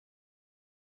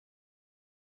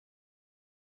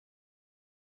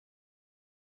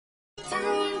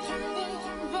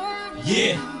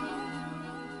Yeah.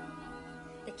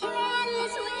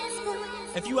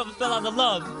 If you ever fell out of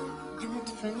love,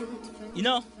 you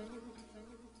know,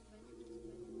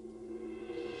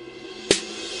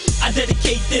 I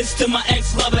dedicate this to my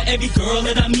ex-lover. Every girl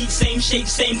that I meet, same shape,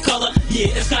 same color. Yeah,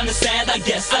 it's kinda sad, I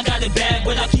guess. I got it bad,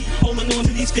 but I keep holding on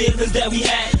to these feelings that we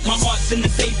had. My heart's in the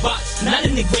safe box, not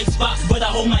in the great spot, but I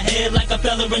hold my head like a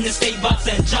fella in the state box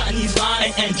and jotting these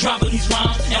lines and dropping these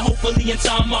rhymes. And hopefully in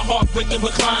time my heart break and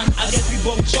recline. I guess we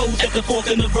both chose at the fork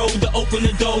in the road to open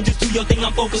the door. Just do your thing,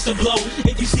 I'm focused to blow.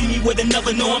 If you see me with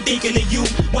another, know I'm thinking of you.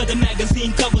 Whether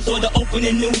magazine covers or the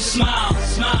opening news, smile,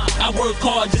 smile. I work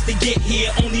hard just to get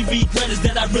here. Only regret is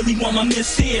that I really want my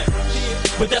miss here.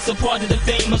 But that's a part of the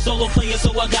fame, a solo player,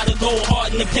 so I gotta go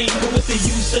hard in the pain. But what's the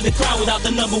use of the crowd without the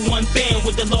 #1 fan?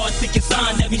 With the large ticket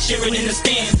sign that we sharing in the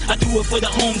stands. I do it for the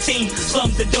home team.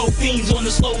 Slums the dope fiends on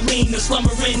the slow lean, the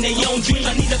slumber in their own dreams.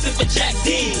 I need a sip of Jack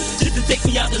D, just to take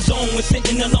me out the zone. When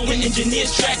sitting alone with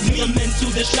engineers track me, a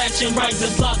mental distraction.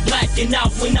 Risers block blacking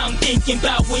out when I'm thinking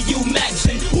about where you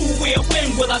maxing. Who, where,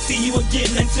 when will I see you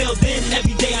again? Until then,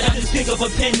 every day I just pick up a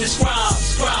pen and scribe.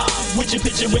 With your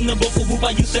picture in the vocal booth,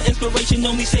 I use the inspiration,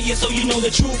 only say it so you know the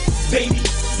truth. Baby,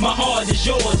 my heart is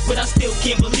yours, but I still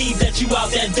can't believe that you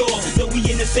out that door. Though we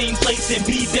in the same place and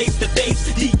be face to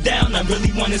face, deep down I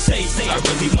really wanna say, I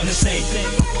really wanna say.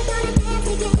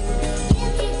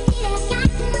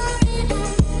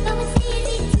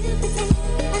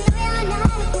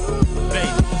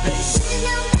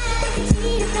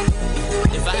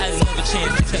 If I had another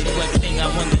chance to tell you everything I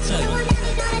wanted to tell you,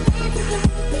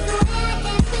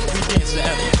 we dance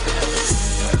forever.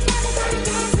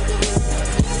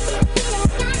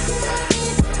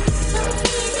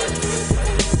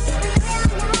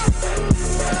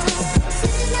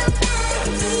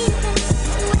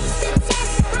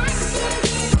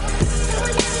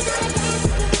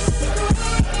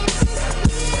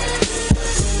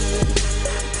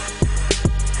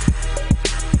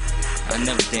 I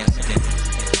never dance again.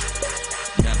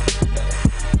 Never.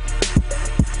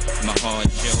 My heart,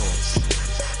 Joe.